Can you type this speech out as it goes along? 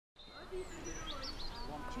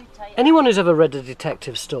Anyone who's ever read a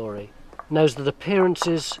detective story knows that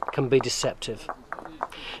appearances can be deceptive.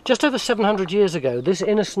 Just over 700 years ago, this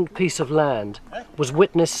innocent piece of land was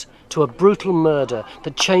witness to a brutal murder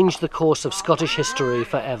that changed the course of Scottish history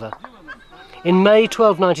forever. In May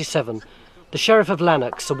 1297, the Sheriff of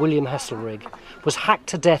Lanark, Sir William Heselrigg, was hacked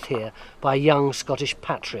to death here by a young Scottish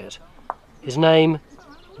patriot. His name,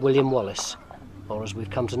 William Wallace, or as we've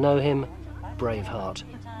come to know him, Braveheart.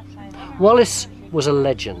 Wallace was a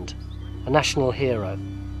legend, a national hero.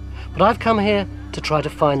 But I've come here to try to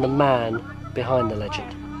find the man behind the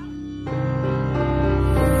legend.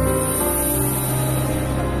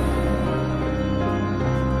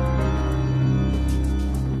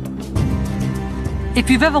 If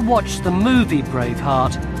you've ever watched the movie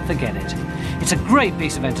Braveheart, forget it. It's a great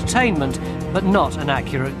piece of entertainment, but not an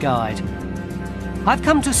accurate guide. I've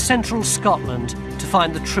come to central Scotland to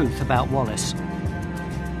find the truth about Wallace.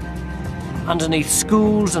 Underneath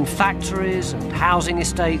schools and factories and housing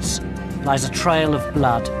estates lies a trail of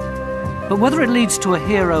blood. But whether it leads to a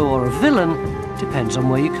hero or a villain depends on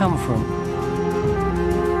where you come from.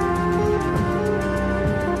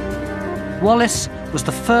 Wallace was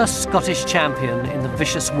the first Scottish champion in the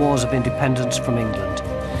vicious wars of independence from England.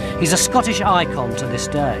 He's a Scottish icon to this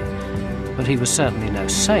day, but he was certainly no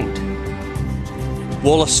saint.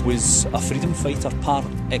 Wallace was a freedom fighter par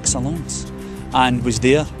excellence and was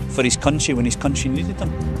there for his country when his country needed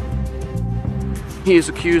him. He is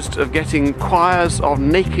accused of getting choirs of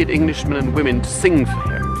naked Englishmen and women to sing for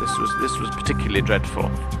him. This was particularly dreadful.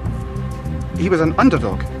 He was an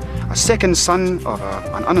underdog, a second son of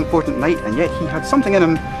an unimportant knight, and yet he had something in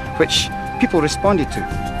him which people responded to.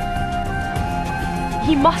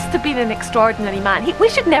 He must have been an extraordinary man. We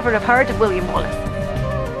should never have heard of William Wallace.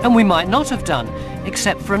 And we might not have done,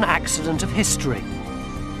 except for an accident of history.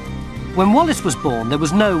 When Wallace was born, there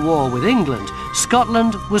was no war with England.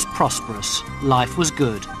 Scotland was prosperous. Life was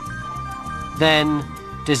good. Then,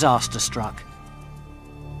 disaster struck.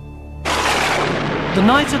 The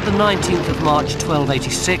night of the 19th of March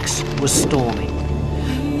 1286 was stormy.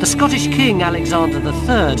 The Scottish King Alexander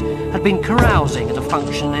III had been carousing at a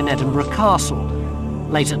function in Edinburgh Castle.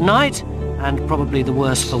 Late at night, and probably the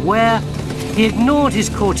worse for wear, he ignored his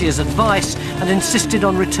courtiers' advice and insisted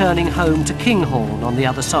on returning home to Kinghorn on the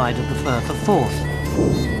other side of the Firth of Forth.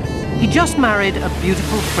 He just married a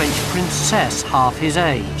beautiful French princess half his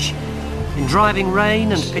age. In driving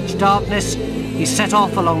rain and pitch darkness, he set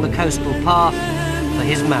off along the coastal path for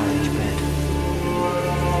his marriage bed.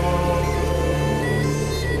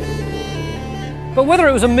 But whether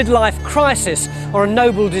it was a midlife crisis or a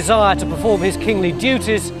noble desire to perform his kingly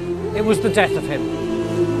duties, it was the death of him.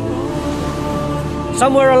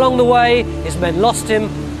 Somewhere along the way, his men lost him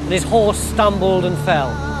and his horse stumbled and fell.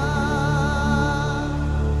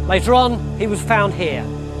 Later on, he was found here,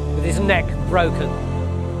 with his neck broken.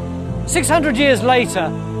 600 years later,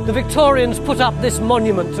 the Victorians put up this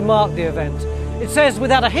monument to mark the event. It says,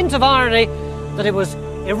 without a hint of irony, that it was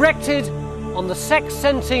erected on the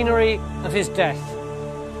sexcentenary of his death.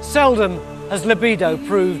 Seldom has libido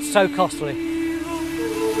proved so costly.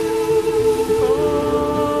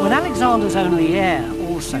 When Alexander's only heir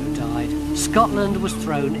also died, Scotland was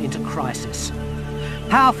thrown into crisis.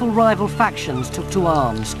 Powerful rival factions took to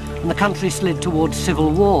arms, and the country slid towards civil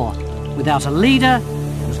war. Without a leader,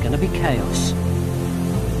 there was going to be chaos.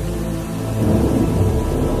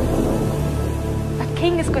 A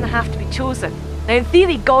king is going to have to be chosen. Now, in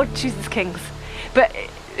theory, God chooses kings, but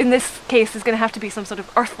in this case, there's going to have to be some sort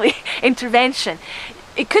of earthly intervention.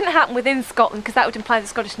 It couldn't happen within Scotland because that would imply the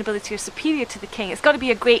Scottish nobility are superior to the king. It's got to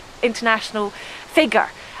be a great international figure.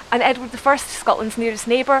 And Edward I, Scotland's nearest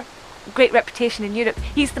neighbour, great reputation in Europe,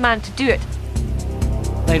 he's the man to do it.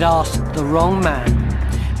 They'd asked the wrong man.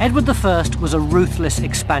 Edward I was a ruthless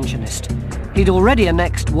expansionist. He'd already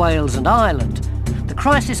annexed Wales and Ireland. The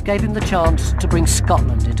crisis gave him the chance to bring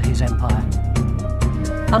Scotland into his empire.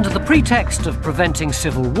 Under the pretext of preventing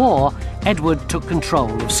civil war, Edward took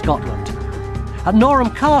control of Scotland. At Norham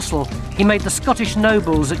Castle, he made the Scottish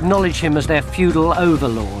nobles acknowledge him as their feudal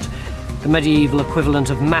overlord, the medieval equivalent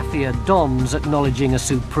of mafia dons acknowledging a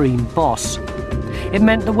supreme boss. It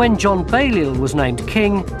meant that when John Balliol was named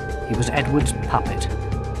king, he was Edward's puppet.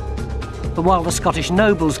 But while the Scottish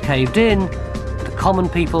nobles caved in, the common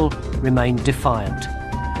people remained defiant.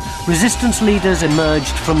 Resistance leaders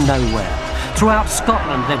emerged from nowhere. Throughout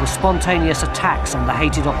Scotland, there were spontaneous attacks on the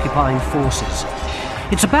hated occupying forces.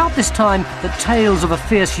 It's about this time that tales of a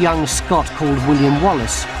fierce young Scot called William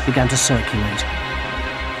Wallace began to circulate.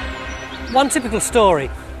 One typical story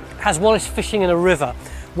has Wallace fishing in a river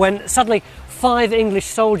when suddenly 5 English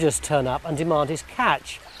soldiers turn up and demand his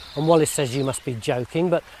catch. and Wallace says you must be joking,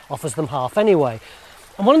 but offers them half anyway.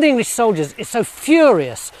 And one of the English soldiers is so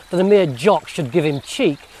furious that a mere jock should give him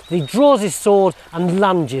cheek that he draws his sword and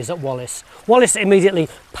lunges at Wallace. Wallace immediately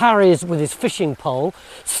parries with his fishing pole,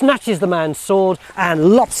 snatches the man's sword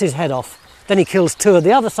and lops his head off. Then he kills 2 of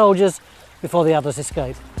the other soldiers before the others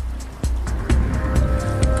escape.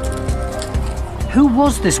 Who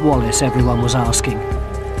was this Wallace, everyone was asking?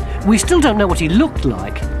 We still don't know what he looked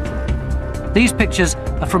like. These pictures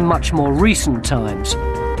are from much more recent times.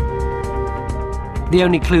 The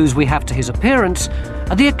only clues we have to his appearance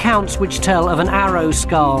are the accounts which tell of an arrow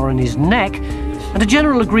scar on his neck and a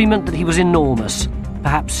general agreement that he was enormous,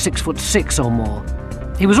 perhaps 6'6" or more.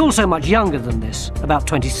 He was also much younger than this, about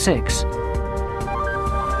 26.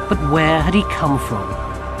 But where had he come from?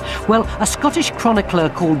 Well, a Scottish chronicler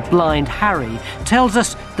called Blind Harry tells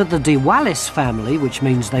us that the de Wallace family, which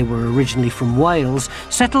means they were originally from Wales,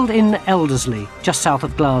 settled in Elderslie, just south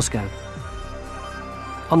of Glasgow.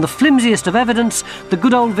 On the flimsiest of evidence, the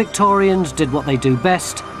good old Victorians did what they do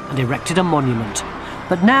best and erected a monument.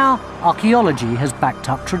 But now, archaeology has backed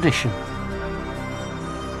up tradition.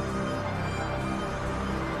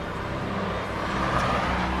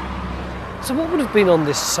 So what would have been on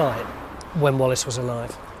this site when Wallace was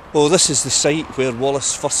alive? Well, this is the site where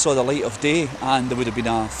Wallace first saw the light of day, and there would have been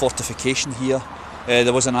a fortification here.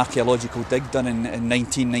 There was an archaeological dig done in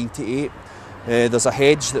 1998. There's a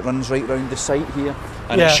hedge that runs right round the site here,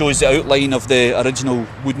 and it shows the outline of the original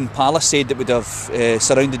wooden palisade that would have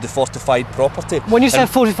surrounded the fortified property. When you say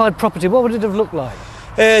fortified property, what would it have looked like?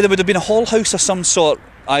 There would have been a hall house of some sort,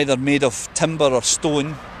 either made of timber or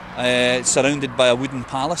stone, surrounded by a wooden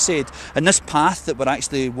palisade. And this path that we're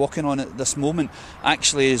actually walking on at this moment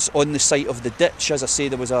actually is on the site of the ditch. As I say,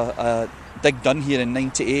 there was a dig done here in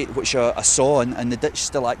 98 which I saw, and the ditch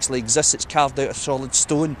still actually exists. It's carved out of solid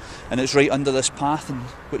stone, and it's right under this path in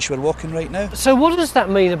which we're walking right now. So what does that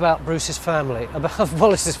mean about Bruce's family, about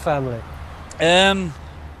Wallace's family?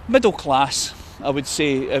 Middle class, I would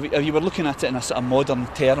say. If you were looking at it in a sort of modern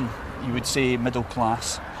term, you would say middle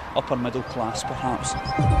class. Upper middle class, perhaps.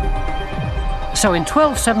 So in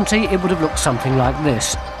 1270 it would have looked something like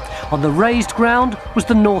this. On the raised ground was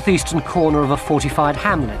the northeastern corner of a fortified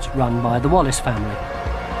hamlet run by the Wallace family.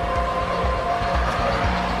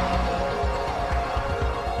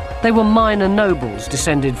 They were minor nobles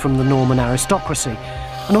descended from the Norman aristocracy,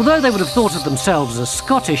 and although they would have thought of themselves as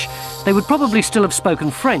Scottish, they would probably still have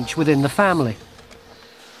spoken French within the family.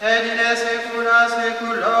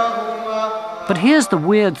 But here's the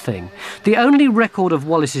weird thing. The only record of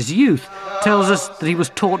Wallace's youth tells us that he was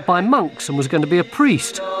taught by monks and was going to be a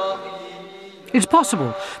priest. It's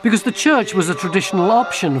possible, because the church was a traditional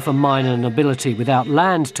option for minor nobility without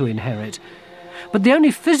land to inherit. But the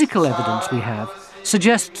only physical evidence we have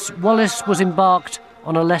suggests Wallace was embarked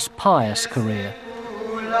on a less pious career.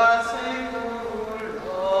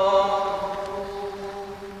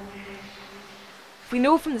 We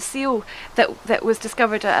know from the seal that was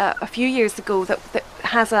discovered a few years ago that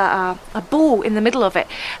has a bow in the middle of it,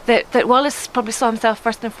 that Wallace probably saw himself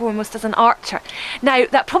first and foremost as an archer. Now,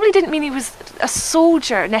 that probably didn't mean he was a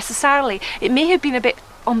soldier necessarily. It may have been a bit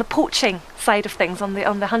on the poaching side of things, on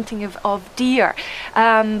the hunting of deer.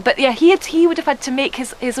 But yeah, he would have had to make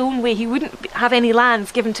his own way. He wouldn't have any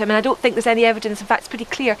lands given to him, and I don't think there's any evidence. In fact, it's pretty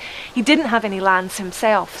clear he didn't have any lands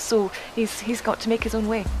himself, so he's got to make his own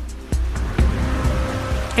way.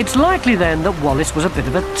 It's likely then that Wallace was a bit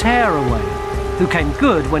of a tearaway, who came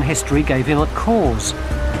good when history gave him a cause.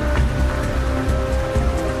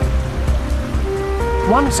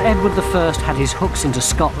 Once Edward I had his hooks into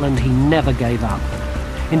Scotland, he never gave up.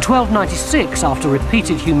 In 1296, after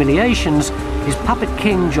repeated humiliations, his puppet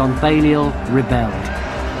king John Balliol rebelled.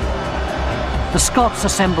 The Scots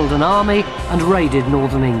assembled an army and raided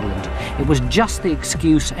northern England. It was just the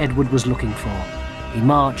excuse Edward was looking for. He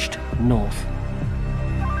marched north.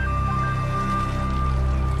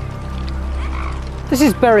 This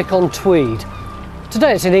is Berwick-on-Tweed.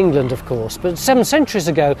 Today it's in England, of course, but 7 centuries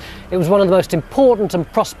ago it was one of the most important and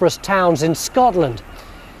prosperous towns in Scotland.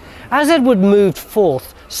 As Edward moved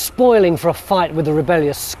forth, spoiling for a fight with the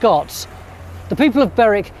rebellious Scots, the people of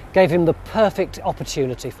Berwick gave him the perfect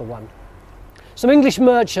opportunity for one. Some English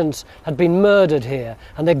merchants had been murdered here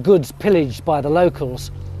and their goods pillaged by the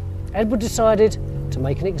locals. Edward decided to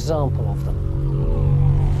make an example of them.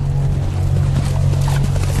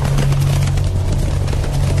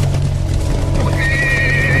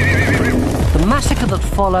 The massacre that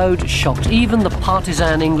followed shocked even the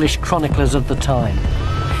partisan English chroniclers of the time.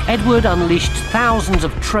 Edward unleashed thousands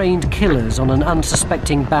of trained killers on an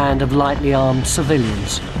unsuspecting band of lightly armed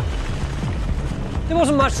civilians. There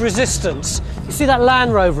wasn't much resistance. You see that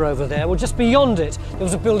Land Rover over there? Well, just beyond it, there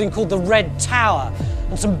was a building called the Red Tower,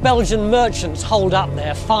 and some Belgian merchants holed up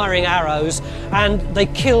there, firing arrows, and they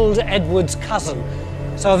killed Edward's cousin.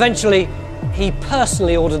 So eventually, he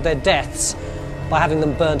personally ordered their deaths by having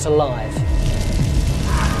them burnt alive.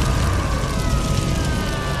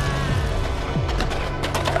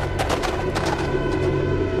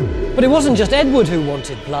 But it wasn't just Edward who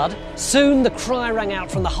wanted blood. Soon the cry rang out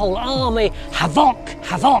from the whole army, "Havoc,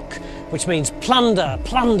 havoc," which means plunder,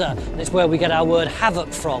 plunder, and it's where we get our word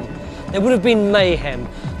havoc from. There would have been mayhem.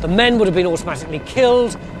 The men would have been automatically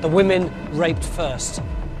killed, the women raped first.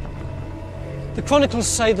 The chronicles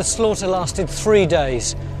say the slaughter lasted 3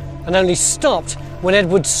 days and only stopped when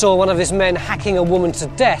Edward saw one of his men hacking a woman to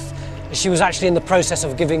death as she was actually in the process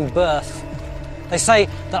of giving birth. They say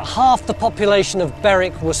that half the population of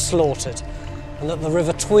Berwick was slaughtered and that the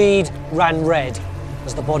River Tweed ran red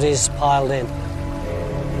as the bodies piled in.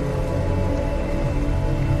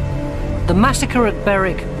 The massacre at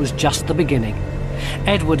Berwick was just the beginning.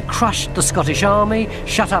 Edward crushed the Scottish army,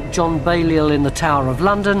 shut up John Balliol in the Tower of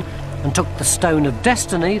London, and took the Stone of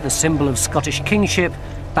Destiny, the symbol of Scottish kingship,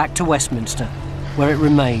 back to Westminster, where it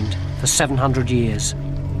remained for 700 years.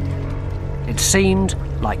 It seemed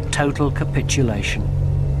like total capitulation.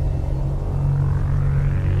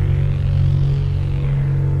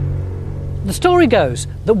 The story goes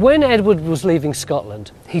that when Edward was leaving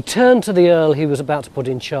Scotland, he turned to the Earl he was about to put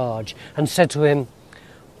in charge and said to him,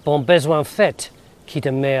 "Bon besoin fait, qui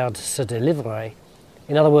de merde se délivre."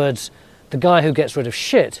 In other words, the guy who gets rid of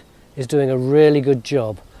shit is doing a really good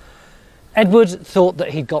job. Edward thought that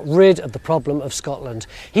he'd got rid of the problem of Scotland.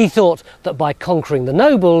 He thought that by conquering the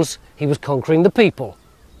nobles, he was conquering the people.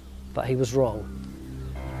 But he was wrong,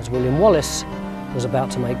 as William Wallace was about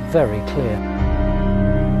to make very clear.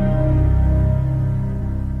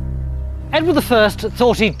 Edward I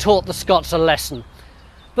thought he'd taught the Scots a lesson.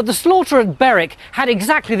 But the slaughter at Berwick had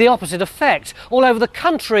exactly the opposite effect. All over the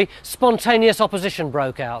country, spontaneous opposition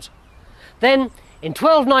broke out. Then, in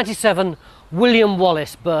 1297, William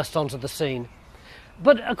Wallace burst onto the scene.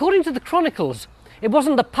 But according to the chronicles, it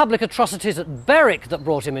wasn't the public atrocities at Berwick that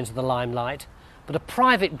brought him into the limelight, but a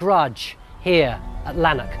private grudge here at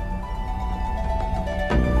Lanark.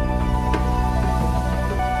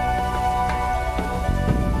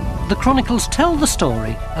 The chronicles tell the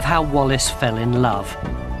story of how Wallace fell in love.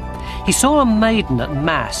 He saw a maiden at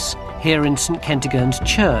Mass here in St Kentigern's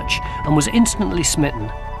church and was instantly smitten.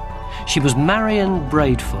 She was Marion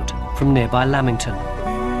Braidfoot from nearby Lamington.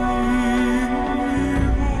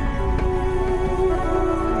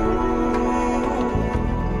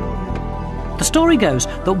 The story goes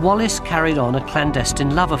that Wallace carried on a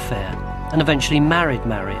clandestine love affair and eventually married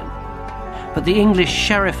Marion. But the English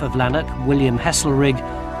Sheriff of Lanark, William Heselrigg,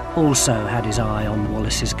 also had his eye on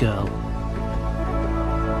Wallace's girl.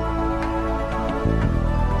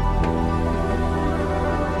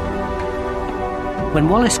 When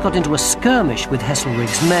Wallace got into a skirmish with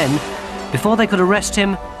Heselrigg's men, before they could arrest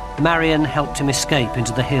him, Marion helped him escape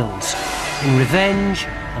into the hills. In revenge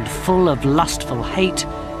and full of lustful hate,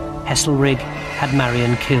 Heselrigg had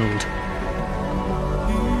Marion killed.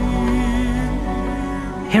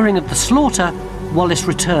 Hearing of the slaughter, Wallace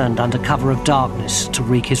returned under cover of darkness to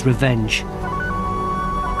wreak his revenge.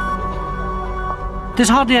 There's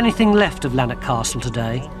hardly anything left of Lanark Castle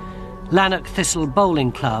today. Lanark Thistle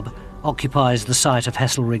Bowling Club occupies the site of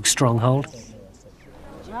Heselrigg's stronghold.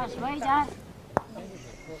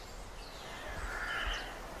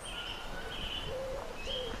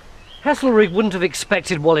 Heselrigg wouldn't have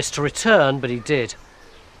expected Wallace to return, but he did.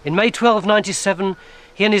 In May 1297,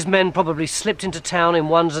 he and his men probably slipped into town in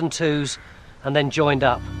ones and twos and then joined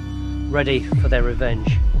up, ready for their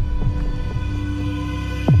revenge.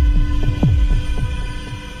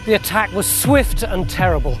 The attack was swift and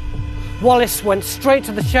terrible. Wallace went straight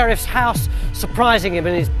to the sheriff's house, surprising him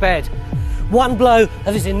in his bed. One blow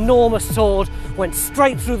of his enormous sword went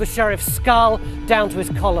straight through the sheriff's skull, down to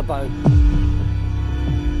his collarbone.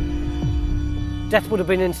 Death would have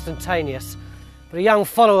been instantaneous, but a young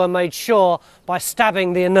follower made sure by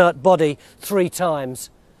stabbing the inert body 3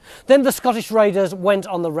 times. Then the Scottish raiders went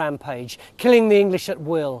on the rampage, killing the English at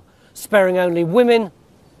will, sparing only women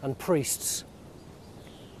and priests.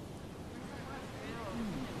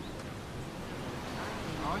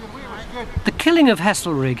 The killing of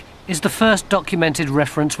Heselrigg is the first documented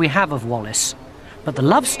reference we have of Wallace, but the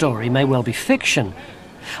love story may well be fiction.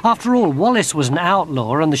 After all, Wallace was an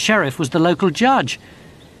outlaw and the sheriff was the local judge.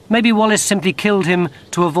 Maybe Wallace simply killed him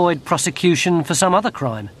to avoid prosecution for some other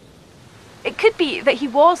crime. it could be that he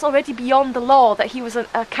was already beyond the law, that he was a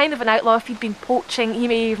kind of an outlaw. If he'd been poaching, he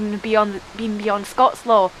may even been beyond Scots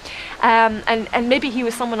law, and maybe he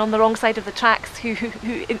was someone on the wrong side of the tracks who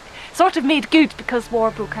sort of made good because war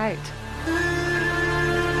broke out.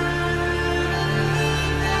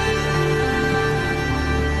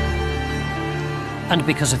 And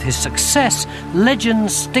because of his success,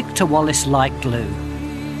 legends stick to Wallace like glue.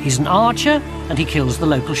 He's an archer and he kills the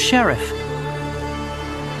local sheriff.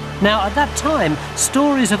 Now, at that time,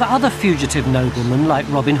 stories of other fugitive noblemen like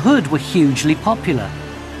Robin Hood were hugely popular.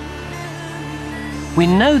 We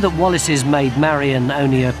know that Wallace's maid Marian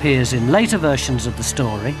only appears in later versions of the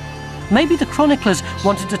story. Maybe the chroniclers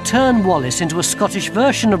wanted to turn Wallace into a Scottish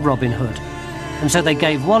version of Robin Hood, and so they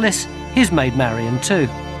gave Wallace his maid Marian too.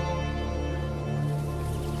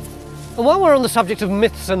 While we're on the subject of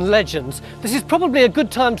myths and legends, this is probably a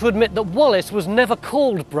good time to admit that Wallace was never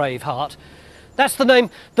called Braveheart. That's the name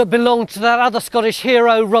that belonged to that other Scottish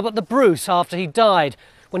hero, Robert the Bruce, after he died,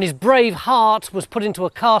 when his brave heart was put into a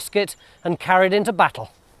casket and carried into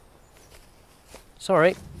battle.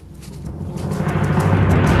 Sorry.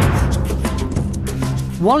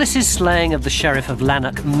 Wallace's slaying of the Sheriff of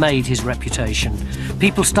Lanark made his reputation.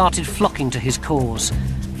 People started flocking to his cause.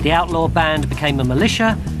 The outlaw band became a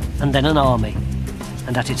militia, and then an army,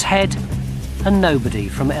 and at its head, a nobody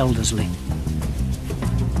from Elderslie.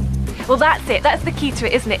 Well, that's it. That's the key to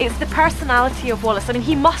it, isn't it? It's the personality of Wallace. I mean,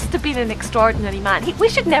 he must have been an extraordinary man. We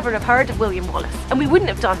should never have heard of William Wallace, and we wouldn't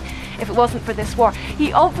have done if it wasn't for this war.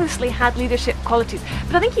 He obviously had leadership qualities,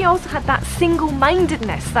 but I think he also had that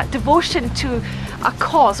single-mindedness, that devotion to a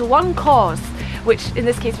cause, one cause, which in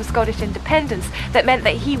this case was Scottish independence, that meant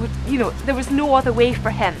that he would, there was no other way for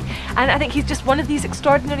him. And I think he's just one of these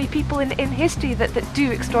extraordinary people in history that do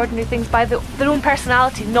extraordinary things by their own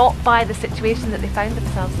personality, not by the situation that they found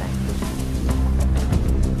themselves in.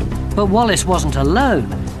 But Wallace wasn't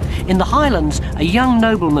alone. In the Highlands, a young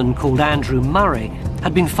nobleman called Andrew Murray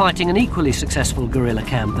had been fighting an equally successful guerrilla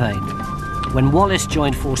campaign. When Wallace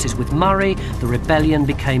joined forces with Murray, the rebellion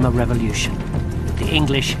became a revolution. The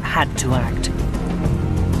English had to act.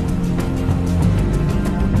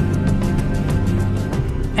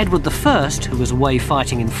 Edward I, who was away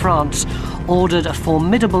fighting in France, ordered a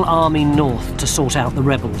formidable army north to sort out the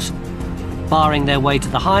rebels. Barring their way to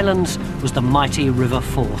the Highlands was the mighty River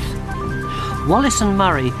Forth. Wallace and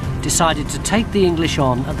Murray decided to take the English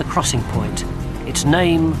on at the crossing point. Its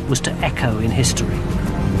name was to echo in history.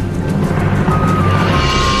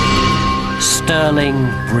 Stirling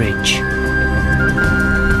Bridge.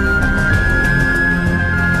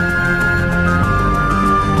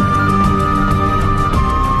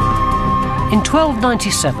 In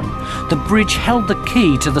 1297, the bridge held the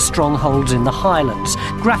key to the strongholds in the Highlands,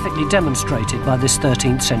 graphically demonstrated by this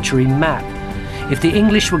 13th century map. If the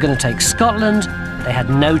English were going to take Scotland, they had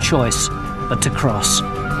no choice but to cross.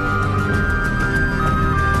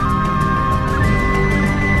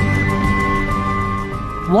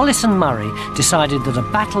 Wallace and Murray decided that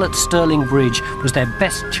a battle at Stirling Bridge was their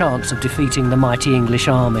best chance of defeating the mighty English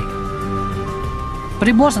army. But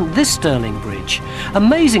it wasn't this Stirling Bridge.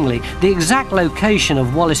 Amazingly, the exact location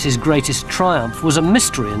of Wallace's greatest triumph was a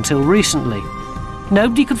mystery until recently.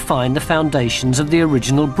 Nobody could find the foundations of the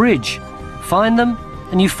original bridge. Find them,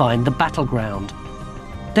 and you find the battleground.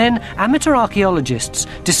 Then amateur archaeologists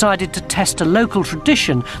decided to test a local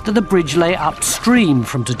tradition that the bridge lay upstream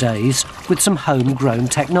from today's with some homegrown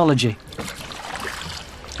technology.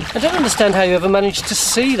 I don't understand how you ever managed to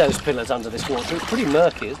see those pillars under this water. It's pretty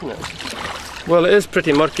murky, isn't it? Well, it is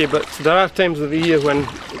pretty murky, but there are times of the year when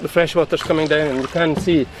the fresh water's coming down and you can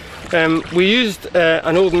see. We used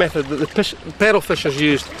an old method that the pearl fishers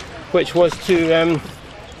used, which was to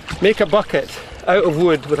make a bucket out of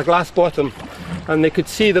wood with a glass bottom, and they could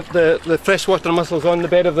see the freshwater mussels on the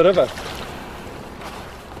bed of the river.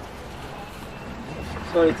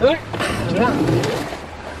 Sorry, Tony.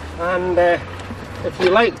 And if you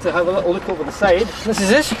like to have a little look over the side, This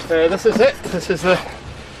is it? this is it. This is the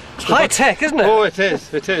High tech, isn't it? Oh, it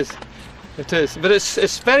is. It is. It is. But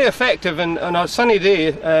it's very effective, and on a sunny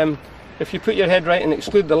day, if you put your head right and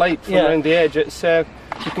exclude the light from around the edge, it's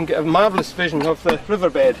you can get a marvellous vision of the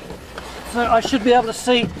riverbed. So I should be able to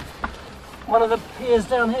see one of the piers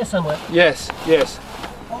down here somewhere. Yes, yes.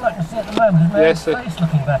 All I can see at the moment is my own face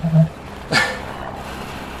looking back at me.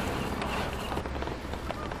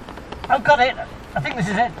 I've got it. I think this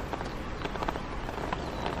is it.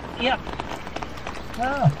 Yep.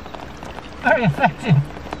 Oh, very effective.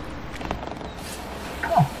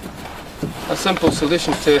 Oh. A simple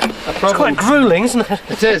solution to a problem. It's quite gruelling, isn't it?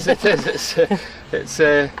 It is. It is. It's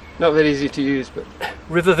not very easy to use, but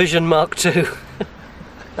River Vision Mark II.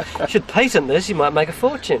 You should patent this, you might make a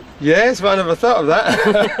fortune. Yes, well, I never thought of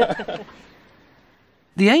that.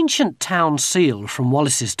 The ancient town seal from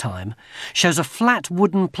Wallace's time shows a flat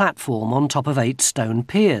wooden platform on top of 8 stone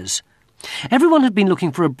piers. Everyone had been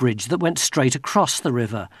looking for a bridge that went straight across the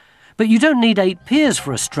river, but you don't need 8 piers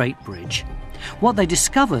for a straight bridge. What they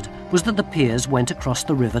discovered was that the piers went across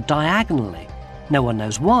the river diagonally. No one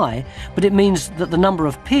knows why, but it means that the number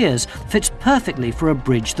of piers fits perfectly for a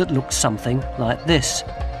bridge that looks something like this.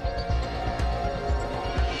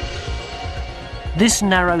 This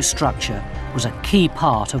narrow structure was a key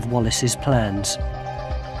part of Wallace's plans.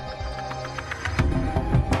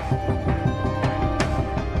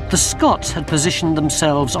 The Scots had positioned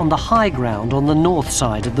themselves on the high ground on the north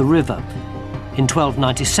side of the river. In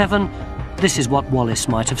 1297, this is what Wallace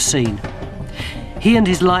might have seen. He and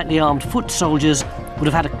his lightly armed foot soldiers would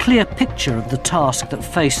have had a clear picture of the task that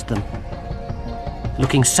faced them.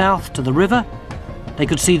 Looking south to the river, they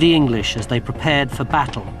could see the English as they prepared for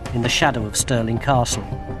battle in the shadow of Stirling Castle.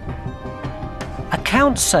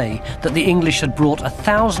 Accounts say that the English had brought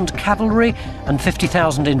 1,000 cavalry and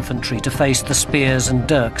 50,000 infantry to face the spears and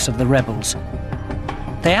dirks of the rebels.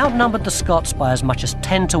 They outnumbered the Scots by as much as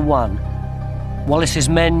 10 to 1. Wallace's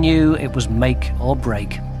men knew it was make or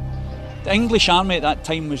break. The English army at that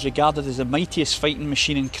time was regarded as the mightiest fighting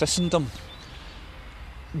machine in Christendom.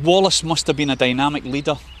 Wallace must have been a dynamic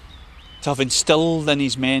leader to have instilled in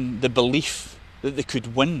his men the belief that they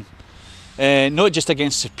could win. Not just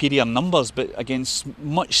against superior numbers, but against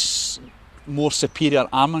much more superior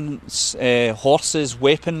armaments, horses,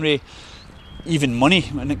 weaponry, even money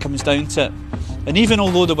when it comes down to it. And even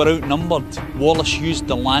although they were outnumbered, Wallace used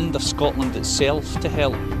the land of Scotland itself to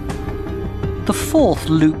help. The fourth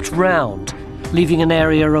looped round, leaving an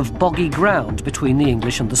area of boggy ground between the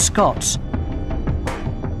English and the Scots.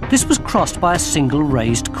 This was crossed by a single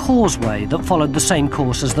raised causeway that followed the same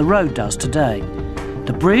course as the road does today.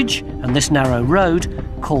 The bridge and this narrow road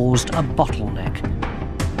caused a bottleneck.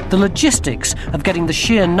 The logistics of getting the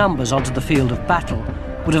sheer numbers onto the field of battle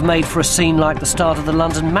would have made for a scene like the start of the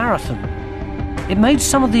London Marathon. It made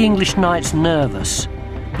some of the English knights nervous,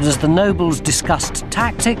 but as the nobles discussed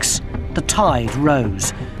tactics, the tide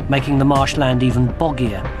rose, making the marshland even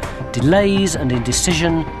boggier. Delays and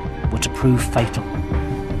indecision were to prove fatal.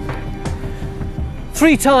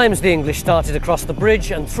 3 times the English started across the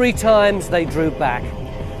bridge and 3 times they drew back.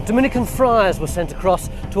 Dominican friars were sent across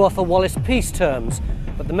to offer Wallace peace terms,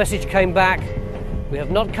 but the message came back: "We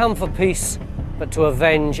have not come for peace, but to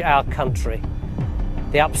avenge our country."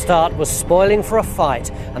 The upstart was spoiling for a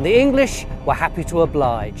fight, and the English were happy to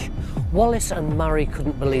oblige. Wallace and Murray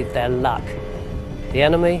couldn't believe their luck. The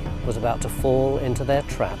enemy was about to fall into their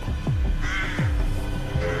trap.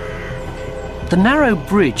 The narrow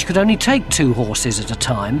bridge could only take 2 horses at a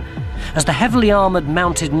time. As the heavily armoured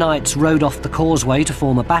mounted knights rode off the causeway to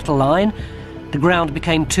form a battle line, the ground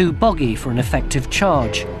became too boggy for an effective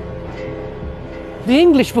charge. The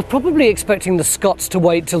English were probably expecting the Scots to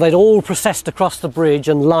wait till they'd all processed across the bridge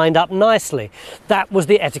and lined up nicely. That was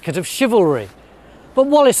the etiquette of chivalry. But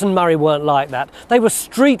Wallace and Murray weren't like that. They were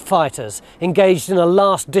street fighters, engaged in a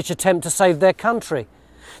last-ditch attempt to save their country.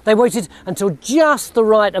 They waited until just the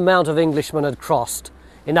right amount of Englishmen had crossed,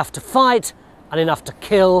 enough to fight and enough to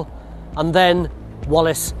kill, and then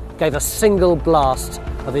Wallace gave a single blast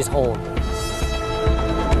of his horn.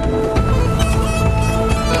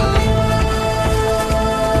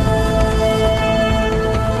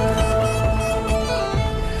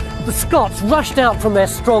 The Scots rushed out from their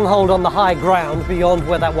stronghold on the high ground beyond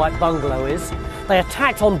where that white bungalow is. They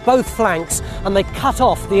attacked on both flanks and they cut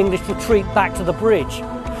off the English retreat back to the bridge.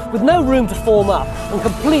 With no room to form up and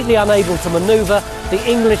completely unable to manoeuvre, the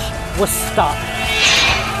English were stuck.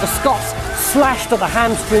 The Scots slashed at the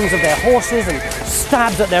hamstrings of their horses and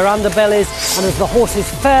stabbed at their underbellies, and as the horses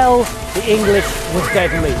fell, the English were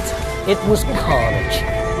dead meat. It was carnage.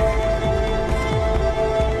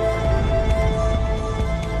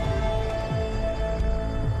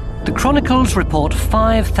 The chronicles report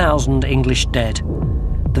 5,000 English dead.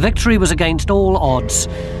 The victory was against all odds.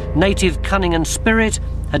 Native cunning and spirit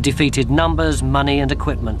had defeated numbers, money and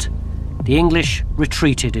equipment. The English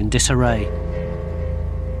retreated in disarray.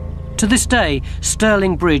 To this day,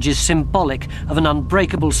 Stirling Bridge is symbolic of an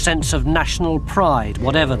unbreakable sense of national pride,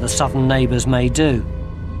 whatever the southern neighbours may do.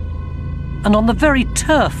 And on the very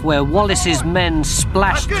turf where Wallace's men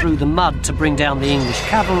splashed through the mud to bring down the English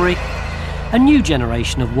cavalry, a new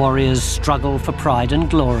generation of warriors struggle for pride and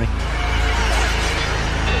glory.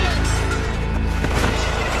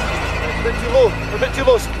 A bit too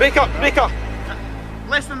low, break up.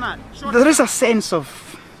 Less than that. There is a sense of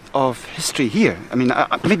of history here. I mean,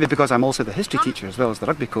 maybe because I'm also the history teacher as well as the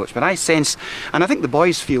rugby coach, but I sense, and I think the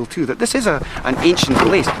boys feel too, that this is an ancient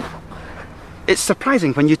place. It's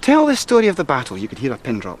surprising, when you tell the story of the battle, you could hear a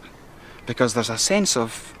pin drop, because there's a sense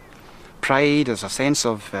of pride, there's a sense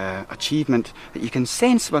of achievement that you can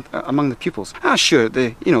sense among the pupils. Sure,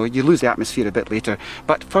 you lose the atmosphere a bit later,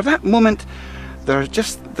 but for that moment,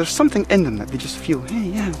 there's something in them that they just feel, hey,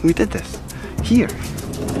 yeah, we did this here.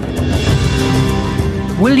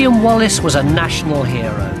 William Wallace was a national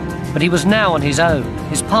hero, but he was now on his own.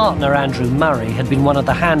 His partner, Andrew Murray, had been one of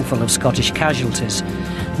the handful of Scottish casualties.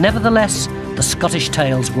 Nevertheless, the Scottish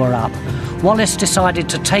tales were up. Wallace decided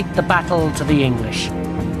to take the battle to the English.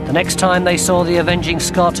 The next time they saw the avenging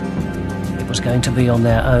Scot, it was going to be on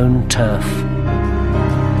their own turf.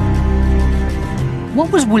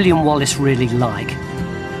 What was William Wallace really like?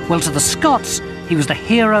 Well, to the Scots, he was the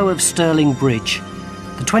hero of Stirling Bridge,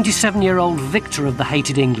 the 27-year-old victor of the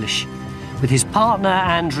hated English. With his partner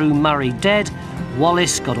Andrew Murray dead,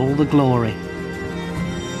 Wallace got all the glory.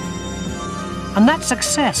 And that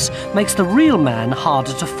success makes the real man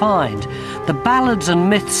harder to find. The ballads and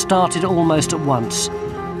myths started almost at once.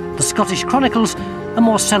 The Scottish chronicles are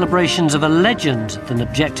more celebrations of a legend than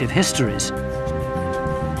objective histories.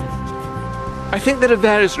 I think there are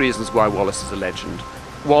various reasons why Wallace is a legend.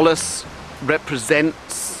 Wallace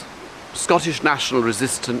represents Scottish national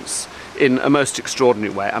resistance in a most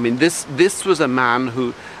extraordinary way. I mean, this was a man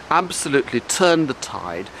who absolutely turned the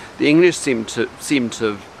tide. The English seemed to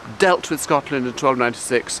have dealt with Scotland in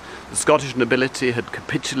 1296. The Scottish nobility had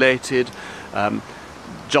capitulated.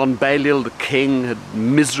 John Balliol, the king, had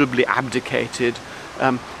miserably abdicated.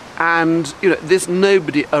 And this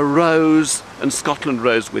nobody arose, and Scotland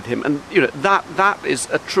rose with him. And that is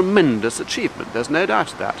a tremendous achievement. There's no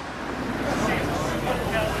doubt of that.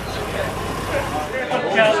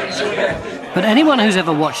 But anyone who's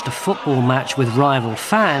ever watched a football match with rival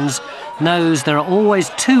fans knows there are always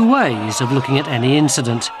two ways of looking at any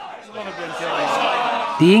incident.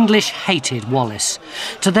 The English hated Wallace.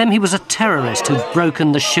 To them he was a terrorist who'd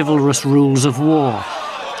broken the chivalrous rules of war.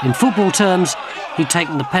 In football terms, he'd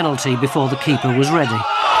taken the penalty before the keeper was ready.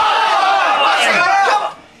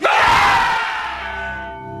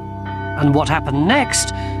 And what happened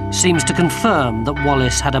next seems to confirm that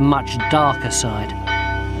Wallace had a much darker side.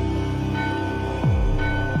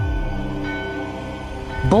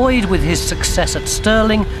 Buoyed with his success at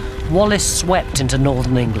Stirling, Wallace swept into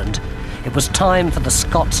northern England. It was time for the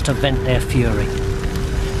Scots to vent their fury.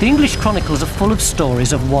 The English chronicles are full of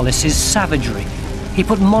stories of Wallace's savagery. He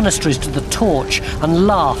put monasteries to the torch and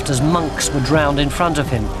laughed as monks were drowned in front of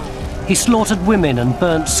him. He slaughtered women and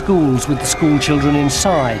burnt schools with the schoolchildren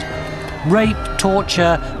inside. Rape,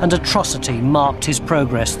 torture and atrocity marked his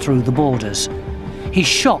progress through the borders. He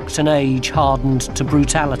shocked an age hardened to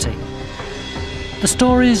brutality. The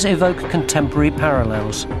stories evoke contemporary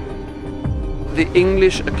parallels. The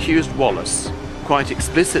English accused Wallace quite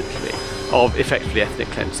explicitly of effectively ethnic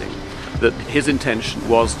cleansing, that his intention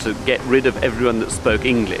was to get rid of everyone that spoke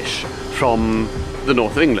English from the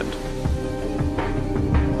north of England.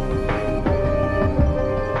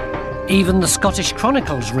 Even the Scottish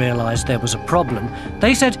chronicles realised there was a problem.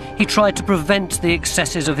 They said he tried to prevent the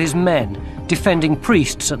excesses of his men, defending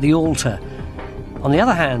priests at the altar. On the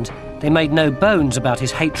other hand, they made no bones about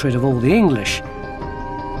his hatred of all the English.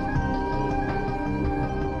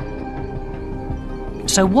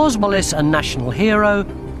 So was Wallace a national hero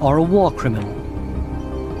or a war criminal?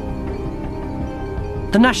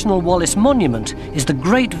 The National Wallace Monument is the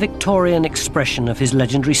great Victorian expression of his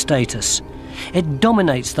legendary status. It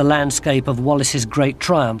dominates the landscape of Wallace's great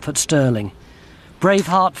triumph at Stirling.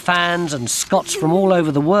 Braveheart fans and Scots from all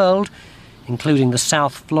over the world, including the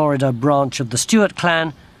South Florida branch of the Stuart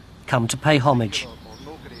clan, come to pay homage.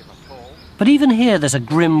 But even here there's a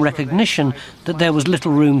grim recognition that there was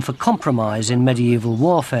little room for compromise in medieval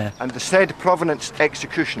warfare. And the said Provenance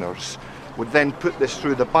executioners would then put this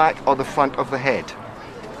through the back or the front of the head.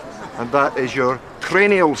 And that is your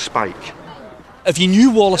cranial spike. If you knew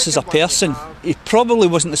Wallace as a person, he probably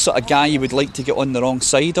wasn't the sort of guy you would like to get on the wrong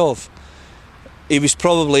side of. He was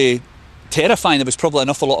probably terrifying. There was probably an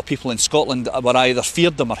awful lot of people in Scotland that were either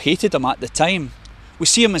feared him or hated him at the time. We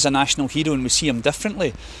see him as a national hero and we see him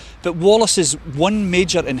differently. But Wallace's one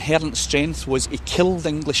major inherent strength was he killed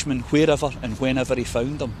Englishmen wherever and whenever he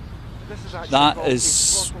found them. That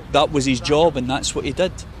was his job, and that's what he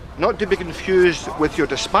did. Not to be confused with your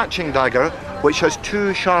dispatching dagger, which has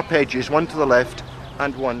two sharp edges, one to the left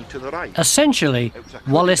and one to the right. Essentially,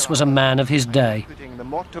 Wallace was a man of his day. Putting the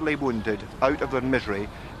mortally wounded out of their misery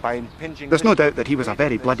by impinging... There's no doubt that he was a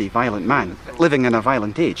very bloody, violent man, living in a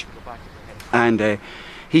violent age. And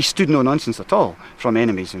he stood no nonsense at all from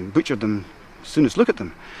enemies and butchered them as soon as look at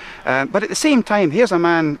them. But at the same time, here's a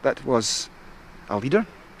man that was a leader.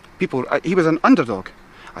 He was an underdog,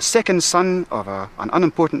 a second son of an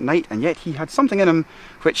unimportant knight, and yet he had something in him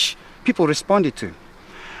which people responded to.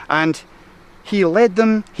 And he led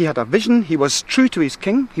them, he had a vision, he was true to his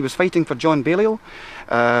king, he was fighting for John Balliol,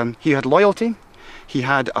 he had loyalty, he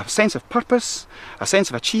had a sense of purpose, a sense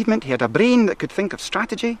of achievement, he had a brain that could think of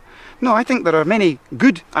strategy. No, I think there are many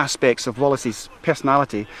good aspects of Wallace's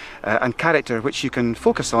personality and character which you can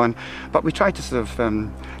focus on, but we try to sort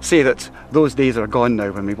of say that those days are gone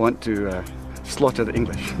now when we want to slaughter the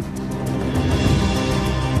English.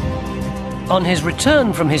 On his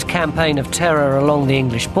return from his campaign of terror along the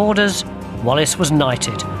English borders, Wallace was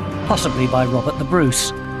knighted, possibly by Robert the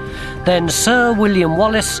Bruce. Then Sir William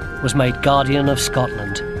Wallace was made Guardian of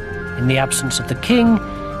Scotland. In the absence of the king,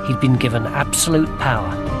 he'd been given absolute power.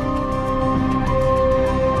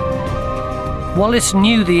 Wallace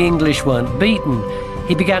knew the English weren't beaten.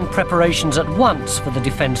 He began preparations at once for the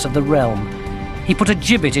defence of the realm. He put a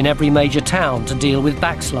gibbet in every major town to deal with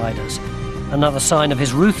backsliders. Another sign of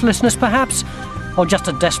his ruthlessness, perhaps, or just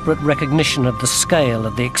a desperate recognition of the scale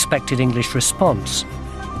of the expected English response.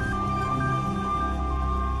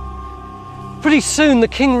 Pretty soon the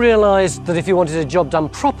king realised that if he wanted a job done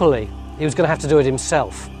properly, he was going to have to do it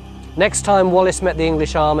himself. Next time Wallace met the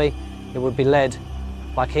English army, it would be led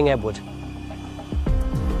by King Edward.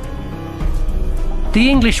 The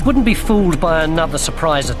English wouldn't be fooled by another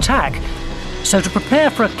surprise attack, so to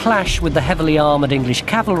prepare for a clash with the heavily armoured English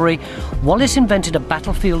cavalry, Wallace invented a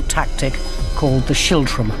battlefield tactic called the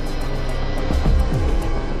schiltrom.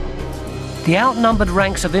 The outnumbered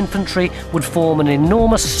ranks of infantry would form an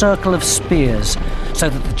enormous circle of spears, so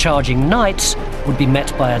that the charging knights would be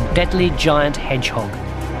met by a deadly giant hedgehog.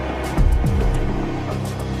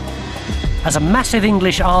 As a massive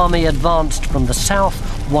English army advanced from the south,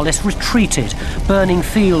 Wallace retreated, burning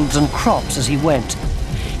fields and crops as he went.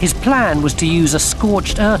 His plan was to use a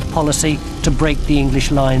scorched earth policy to break the English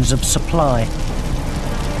lines of supply.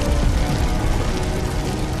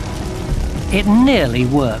 It nearly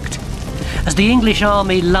worked. As the English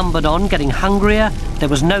army lumbered on, getting hungrier, there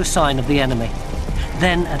was no sign of the enemy.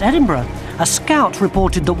 Then, at Edinburgh, a scout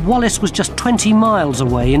reported that Wallace was just 20 miles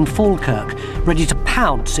away in Falkirk, ready to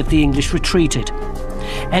pounce if the English retreated.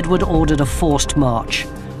 Edward ordered a forced march.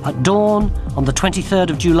 At dawn, on the 23rd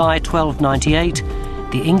of July 1298,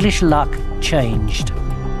 the English luck changed.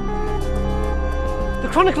 The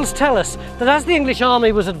chronicles tell us that as the English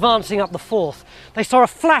army was advancing up the Forth, they saw a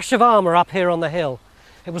flash of armour up here on the hill.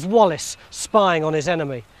 It was Wallace spying on his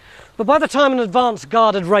enemy. But by the time an advance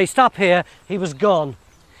guard had raced up here, he was gone.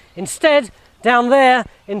 Instead, down there,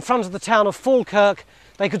 in front of the town of Falkirk,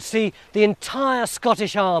 they could see the entire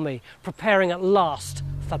Scottish army preparing at last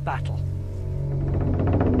for battle.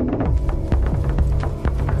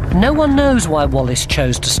 No one knows why Wallace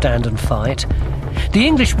chose to stand and fight. The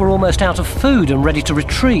English were almost out of food and ready to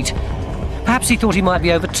retreat. Perhaps he thought he might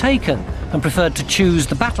be overtaken and preferred to choose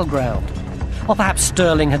the battleground. Or perhaps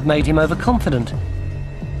Stirling had made him overconfident.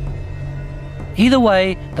 Either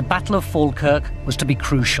way, the Battle of Falkirk was to be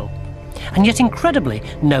crucial. And yet, incredibly,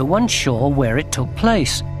 no one's sure where it took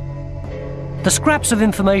place. The scraps of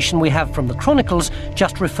information we have from the chronicles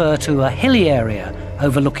just refer to a hilly area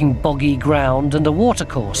overlooking boggy ground and a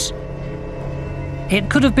watercourse. It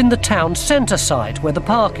could have been the town centre site where the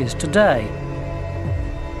park is today,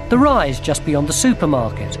 the rise just beyond the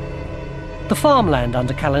supermarket, the farmland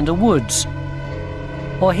under Callender Woods,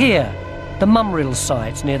 or here, the Mumrill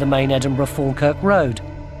site near the main Edinburgh Falkirk Road.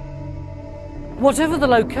 Whatever the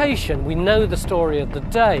location, we know the story of the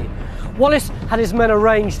day. Wallace had his men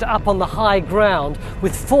arranged up on the high ground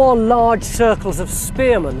with 4 large circles of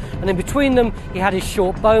spearmen, and in between them he had his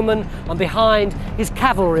short bowmen, and behind his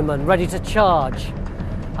cavalrymen ready to charge.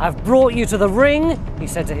 "I've brought you to the ring," he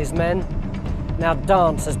said to his men. "Now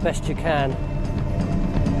dance as best you can."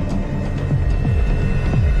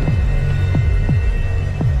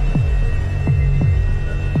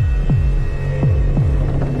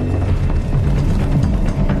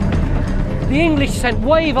 The English sent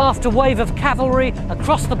wave after wave of cavalry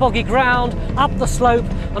across the boggy ground, up the slope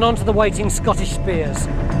and onto the waiting Scottish spears.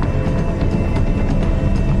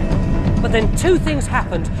 But then 2 things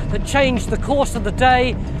happened that changed the course of the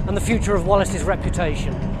day and the future of Wallace's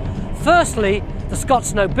reputation. Firstly, the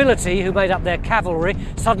Scots nobility who made up their cavalry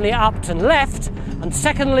suddenly upped and left, and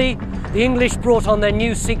secondly, the English brought on their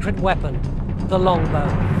new secret weapon, the longbow.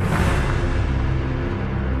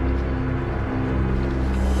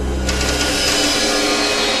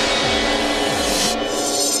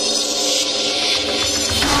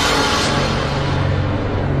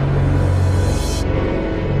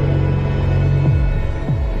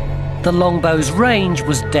 The longbow's range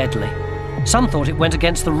was deadly. Some thought it went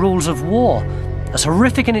against the rules of war, as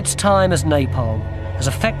horrific in its time as napalm, as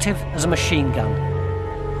effective as a machine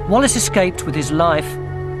gun. Wallace escaped with his life.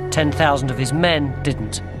 10,000 of his men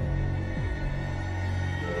didn't.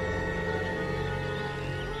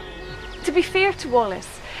 To be fair to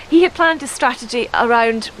Wallace, he had planned his strategy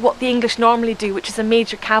around what the English normally do, which is a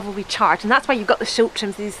major cavalry charge, and that's why you've got the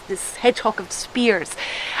schiltrums, this hedgehog of spears.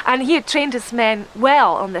 And he had trained his men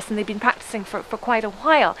well on this, and they'd been practicing for quite a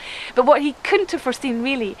while. But what he couldn't have foreseen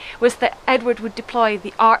really was that Edward would deploy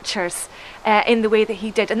the archers in the way that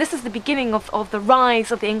he did. And this is the beginning of the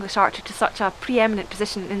rise of the English archer to such a preeminent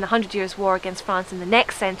position in the 100 Years' War against France in the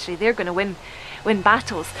next century. They're going to win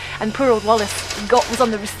battles, and poor old Wallace was on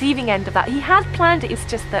the receiving end of that. He had planned it, it's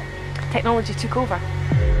just that technology took over.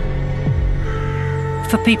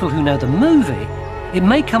 For people who know the movie, it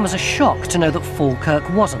may come as a shock to know that Falkirk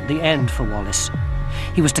wasn't the end for Wallace.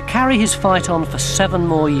 He was to carry his fight on for 7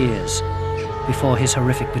 more years, before his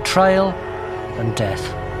horrific betrayal and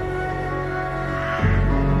death.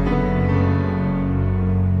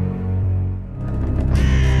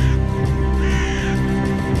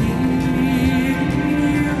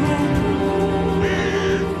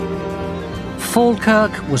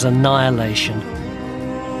 Falkirk was annihilation.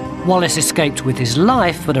 Wallace escaped with his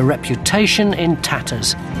life, but a reputation in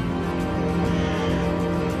tatters.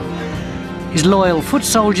 His loyal foot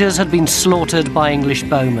soldiers had been slaughtered by English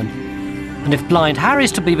bowmen, and if Blind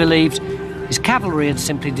Harry's to be believed, his cavalry had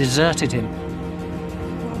simply deserted him.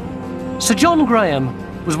 Sir John Graham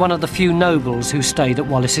was one of the few nobles who stayed at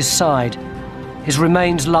Wallace's side. His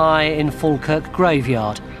remains lie in Falkirk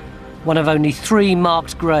graveyard, one of only 3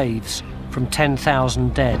 marked graves from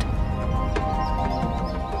 10,000 dead.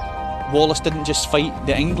 Wallace didn't just fight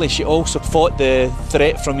the English, he also fought the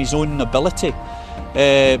threat from his own nobility,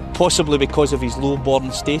 possibly because of his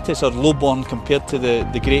low-born status, or low-born compared to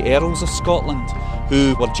the great earls of Scotland,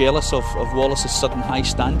 who were jealous of Wallace's sudden high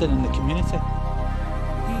standing in the community.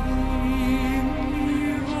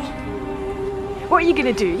 What are you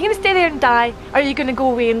going to do? Are you going to stay there and die, or are you going to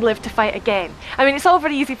go away and live to fight again? I mean, it's all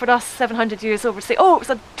very easy for us 700 years over to say, oh, it was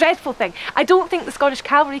a dreadful thing. I don't think the Scottish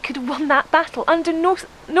cavalry could have won that battle. Under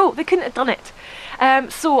no, they couldn't have done it.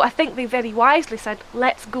 So I think they very wisely said,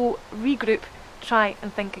 let's go regroup, try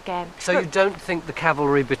and think again. So you don't think the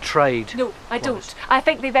cavalry betrayed? No, I don't. I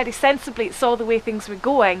think they very sensibly saw the way things were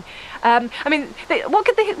going. I mean,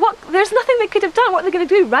 there's nothing they could have done. What are they going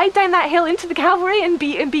to do? Ride down that hill into the cavalry and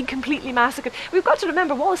be completely massacred? We've got to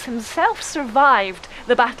remember Wallace himself survived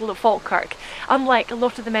the Battle of Falkirk, unlike a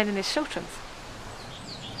lot of the men in his schiltrums.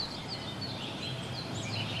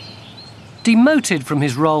 Demoted from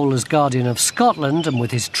his role as Guardian of Scotland and with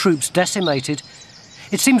his troops decimated,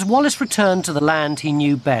 it seems Wallace returned to the land he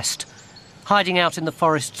knew best, hiding out in the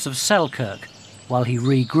forests of Selkirk while he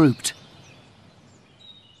regrouped.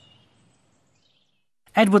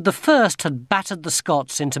 Edward I had battered the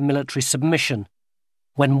Scots into military submission.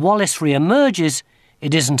 When Wallace re-emerges,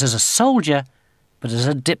 it isn't as a soldier, but as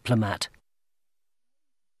a diplomat.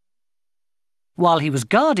 While he was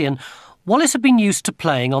Guardian, Wallace had been used to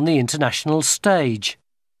playing on the international stage.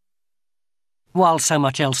 While so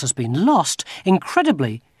much else has been lost,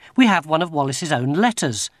 incredibly, we have one of Wallace's own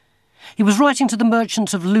letters. He was writing to the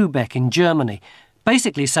merchants of Lubeck in Germany,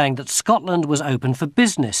 basically saying that Scotland was open for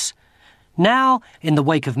business. Now, in the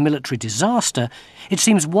wake of military disaster, it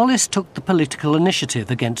seems Wallace took the political initiative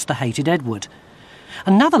against the hated Edward.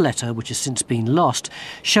 Another letter, which has since been lost,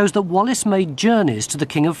 shows that Wallace made journeys to the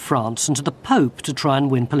King of France and to the Pope to try and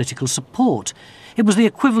win political support. It was the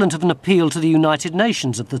equivalent of an appeal to the United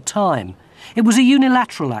Nations of the time. It was a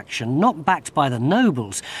unilateral action, not backed by the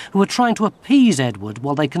nobles, who were trying to appease Edward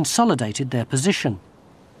while they consolidated their position.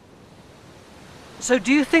 So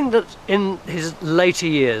do you think that in his later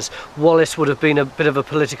years, Wallace would have been a bit of a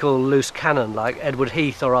political loose cannon, like Edward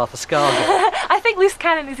Heath or Arthur Scargill? I think loose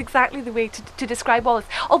cannon is exactly the way to describe Wallace.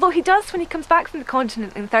 Although he does, when he comes back from the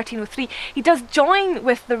continent in 1303, he does join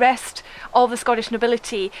with the rest of the Scottish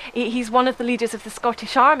nobility. He's one of the leaders of the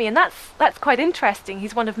Scottish army, and that's quite interesting.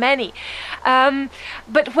 He's one of many.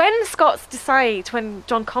 But when the Scots decide, when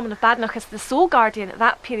John Comyn of Badenoch is the sole guardian at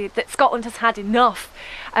that period, that Scotland has had enough,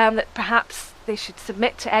 that perhaps they should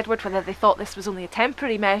submit to Edward, whether they thought this was only a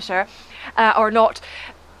temporary measure or not,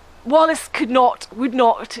 Wallace would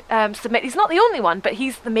not submit. He's not the only one, but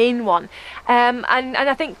he's the main one. And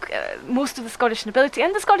I think most of the Scottish nobility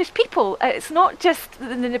and the Scottish people, it's not just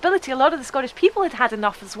the nobility, a lot of the Scottish people had had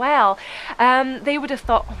enough as well. They would have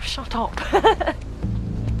thought, oh, shut up.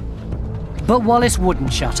 But Wallace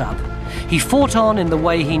wouldn't shut up. He fought on in the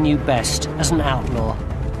way he knew best, as an outlaw.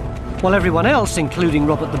 While everyone else, including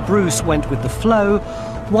Robert the Bruce, went with the flow,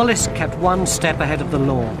 Wallace kept one step ahead of the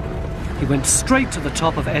law. He went straight to the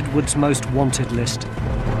top of Edward's most wanted list.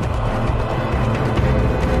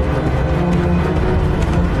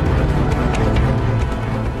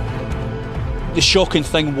 The shocking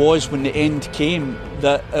thing was, when the end came,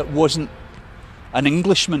 that it wasn't an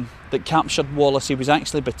Englishman that captured Wallace. He was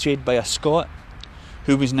actually betrayed by a Scot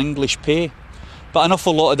who was an English pay. But an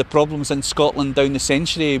awful lot of the problems in Scotland down the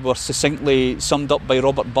century were succinctly summed up by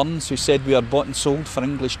Robert Burns, who said, "We are bought and sold for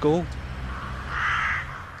English gold."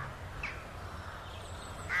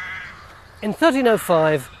 In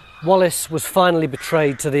 1305, Wallace was finally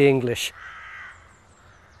betrayed to the English.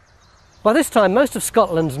 By this time, most of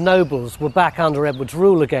Scotland's nobles were back under Edward's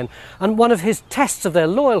rule again, and one of his tests of their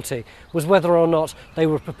loyalty was whether or not they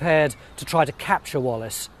were prepared to try to capture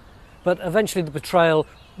Wallace. But eventually the betrayal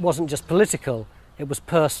wasn't just political, it was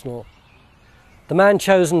personal. The man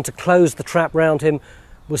chosen to close the trap round him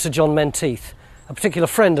was Sir John Menteith, a particular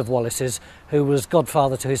friend of Wallace's, who was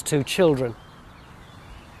godfather to his 2 children.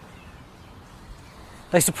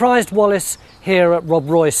 They surprised Wallace here at Rob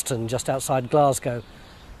Royston, just outside Glasgow.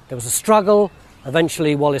 There was a struggle.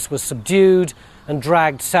 Eventually Wallace was subdued and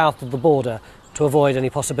dragged south of the border to avoid any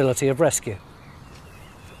possibility of rescue.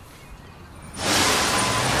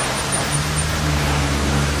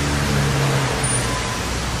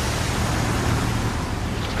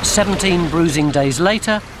 "17 bruising days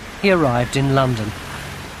later, he arrived in London.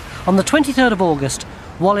 On the 23rd of August,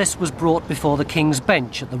 Wallace was brought before the King's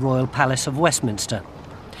Bench at the Royal Palace of Westminster.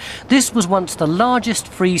 This was once the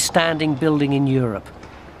largest freestanding building in Europe.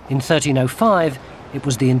 In 1305, it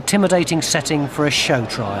was the intimidating setting for a show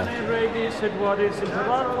trial.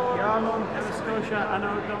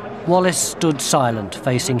 Wallace stood silent,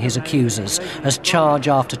 facing his accusers, as charge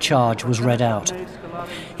after charge was read out.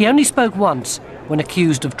 He only spoke once, when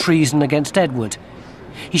accused of treason against Edward.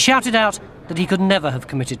 He shouted out that he could never have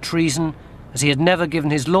committed treason, as he had never given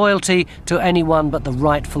his loyalty to anyone but the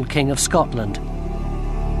rightful King of Scotland.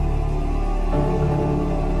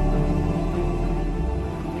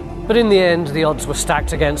 But in the end, the odds were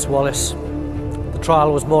stacked against Wallace. The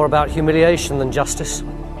trial was more about humiliation than justice.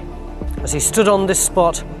 As he stood on this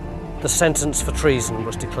spot, the sentence for treason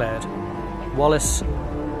was declared. Wallace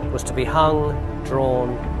was to be hung,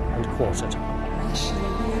 drawn, and quartered.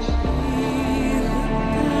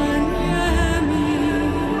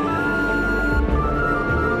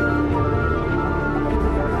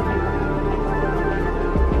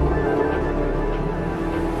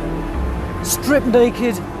 Stripped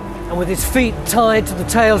naked, and with his feet tied to the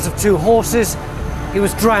tails of 2 horses, he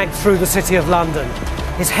was dragged through the city of London.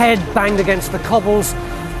 His head banged against the cobbles,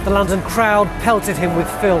 the London crowd pelted him with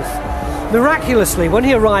filth. Miraculously, when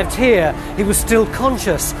he arrived here, he was still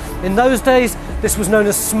conscious. In those days, this was known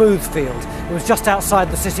as Smoothfield. It was just outside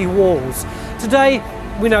the city walls. Today,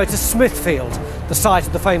 we know it as Smithfield, the site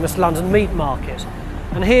of the famous London meat market.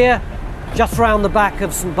 And here, just round the back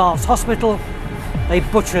of St Bart's Hospital, they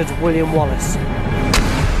butchered William Wallace.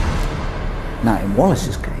 Now, in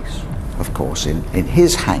Wallace's case, of course, in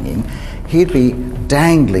his hanging, he'd be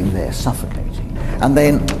dangling there, suffocating, and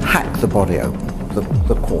then hack the body open,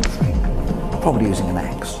 the quartering, probably using an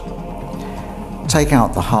axe. Take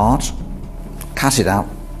out the heart, cut it out,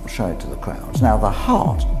 show it to the crowds. Now, the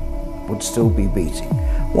heart would still be beating.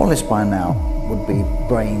 Wallace by now would be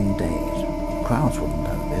brain dead. Crowds wouldn't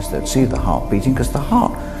know this. They'd see the heart beating, because the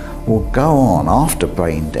heart will go on, after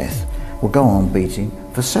brain death, will go on beating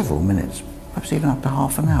for several minutes, perhaps even up to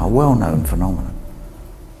half an hour, well-known phenomenon.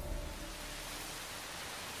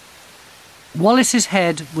 Wallace's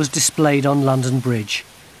head was displayed on London Bridge.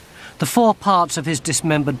 The 4 parts of his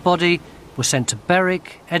dismembered body were sent to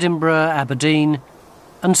Berwick, Edinburgh, Aberdeen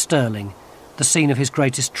and Stirling, the scene of his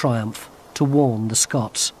greatest triumph, to warn the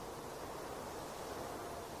Scots.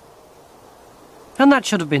 And that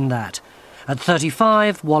should have been that. At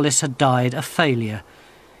 35, Wallace had died a failure.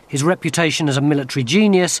 His reputation as a military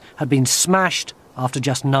genius had been smashed after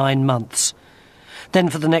just 9 months. Then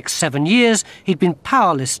for the next 7 years, he'd been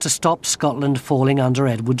powerless to stop Scotland falling under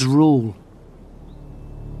Edward's rule.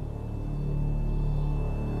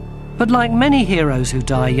 But like many heroes who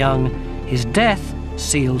die young, his death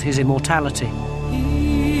sealed his immortality.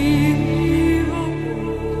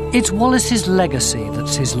 It's Wallace's legacy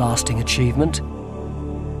that's his lasting achievement.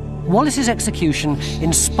 Wallace's execution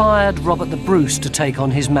inspired Robert the Bruce to take on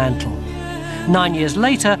his mantle. 9 years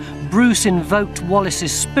later, Bruce invoked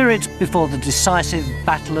Wallace's spirit before the decisive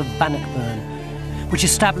Battle of Bannockburn, which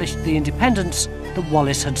established the independence that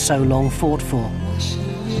Wallace had so long fought for.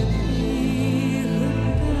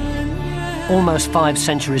 Almost 5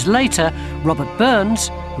 centuries later, Robert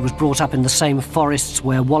Burns, who was brought up in the same forests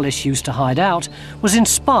where Wallace used to hide out, was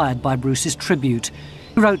inspired by Bruce's tribute.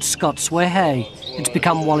 He wrote Scots Wha Hae. It's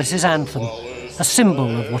become Wallace's anthem, a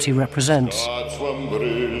symbol of what he represents. That's when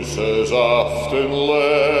Bruce has often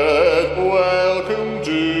led, welcome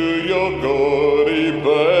to your gory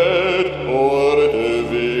bed, or to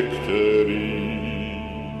victory.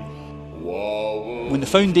 When the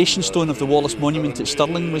foundation stone of the Wallace Monument at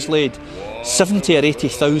Stirling was laid, 70 or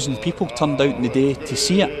 80,000 people turned out in the day to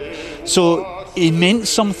see it. So he meant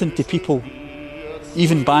something to people,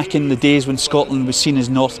 even back in the days when Scotland was seen as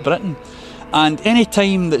North Britain. And any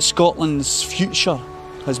time that Scotland's future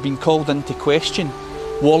has been called into question,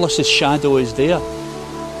 Wallace's shadow is there.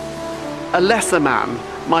 A lesser man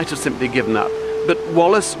might have simply given up, but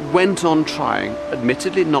Wallace went on trying,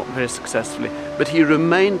 admittedly not very successfully, but he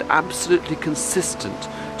remained absolutely consistent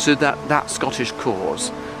to that Scottish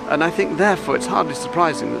cause. And I think therefore it's hardly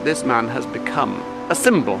surprising that this man has become a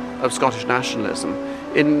symbol of Scottish nationalism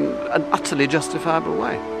in an utterly justifiable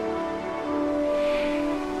way.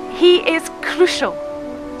 He is crucial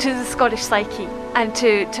to the Scottish psyche and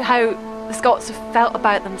to how the Scots have felt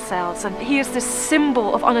about themselves, and he is the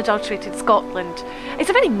symbol of unadulterated Scotland. It's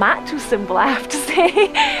a very macho symbol, I have to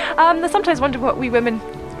say. I sometimes wonder what we women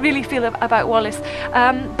really feel about Wallace,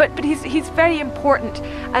 but he's very important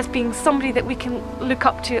as being somebody that we can look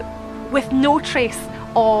up to with no trace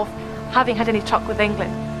of having had any truck with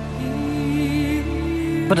England.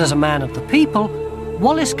 But as a man of the people,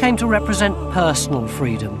 Wallace came to represent personal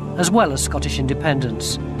freedom as well as Scottish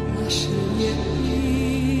independence.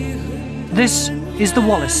 This is the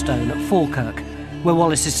Wallace Stone at Falkirk, where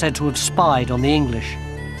Wallace is said to have spied on the English.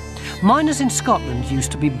 Miners in Scotland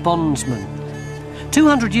used to be bondsmen.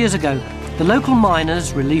 200 years ago, the local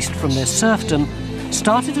miners, released from their serfdom,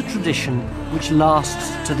 started a tradition which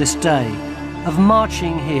lasts to this day, of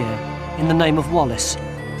marching here in the name of Wallace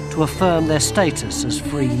to affirm their status as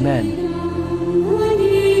free men.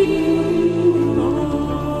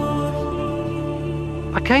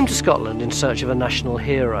 I came to Scotland in search of a national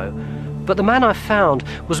hero, but the man I found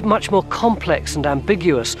was much more complex and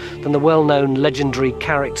ambiguous than the well-known legendary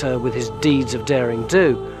character with his deeds of daring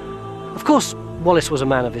do. Of course, Wallace was a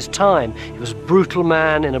man of his time. He was a brutal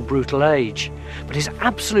man in a brutal age. But his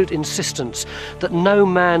absolute insistence that no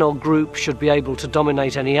man or group should be able to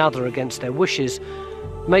dominate any other against their wishes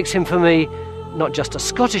makes him, for me, not just a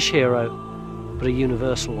Scottish hero, but a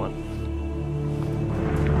universal one.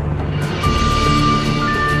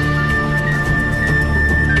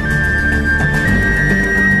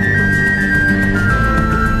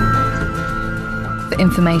 For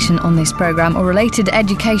information on this programme or related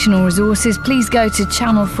educational resources, please go to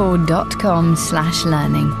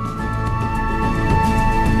channel4.com/learning.